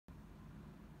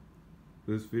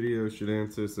This video should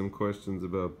answer some questions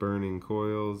about burning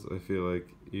coils. I feel like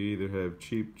you either have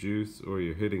cheap juice or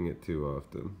you're hitting it too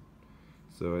often.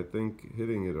 So I think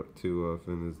hitting it too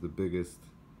often is the biggest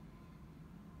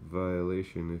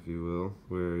violation, if you will,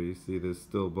 where you see there's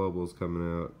still bubbles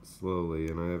coming out slowly,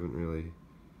 and I haven't really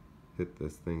hit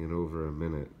this thing in over a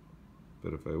minute.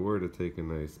 But if I were to take a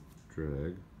nice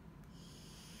drag,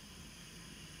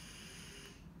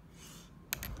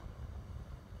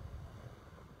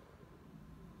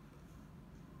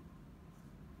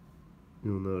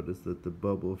 you'll notice that the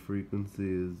bubble frequency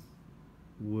is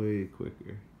way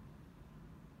quicker.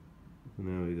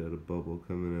 Now we got a bubble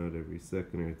coming out every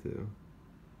second or two.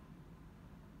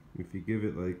 If you give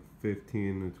it like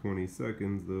 15 to 20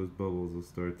 seconds, those bubbles will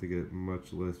start to get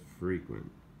much less frequent.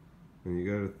 And you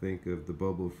gotta think of the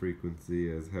bubble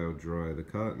frequency as how dry the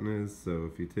cotton is, so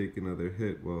if you take another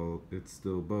hit while it's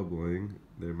still bubbling,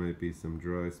 there might be some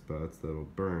dry spots that'll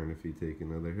burn if you take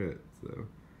another hit. So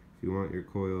if you want your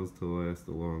coils to last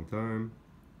a long time,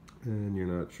 and you're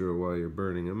not sure why you're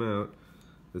burning them out,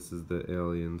 this is the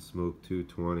Alien Smoke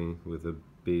 220 with a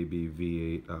baby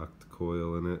V8 oct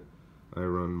coil in it. I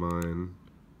run mine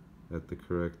at the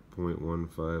correct 0.15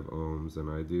 ohms, and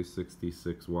I do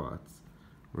 66 watts.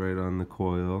 Right on the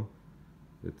coil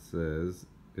it says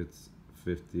it's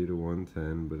 50 to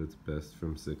 110, but it's best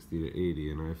from 60 to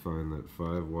 80, and I find that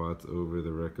 5 watts over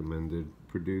the recommended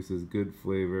produces good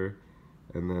flavor,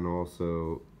 and then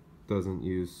also doesn't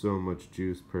use so much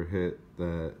juice per hit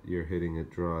that you're hitting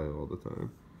it dry all the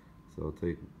time. So I'll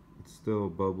take, it's still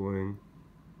bubbling,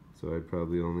 so I'd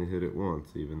probably only hit it once,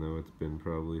 even though it's been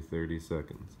probably 30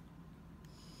 seconds.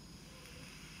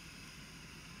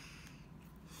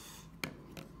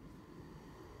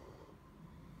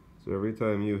 So every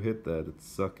time you hit that, it's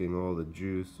sucking all the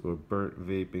juice, or burnt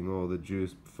vaping all the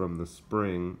juice from the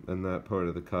spring, and that part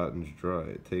of the cotton's dry.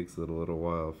 It takes it a little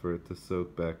while for it to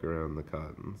soak back around the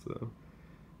cotton. So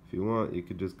if you want, you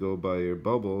could just go by your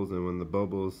bubbles, and when the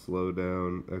bubbles slow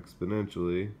down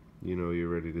exponentially, you know you're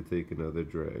ready to take another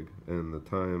drag. And the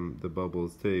time the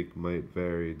bubbles take might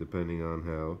vary depending on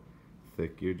how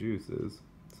thick your juice is.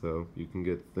 So you can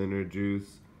get thinner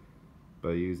juice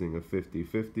by using a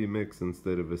 50-50 mix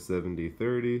instead of a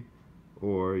 70-30,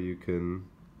 or you can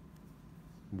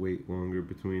wait longer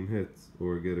between hits,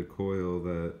 or get a coil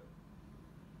that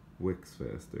wicks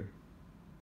faster.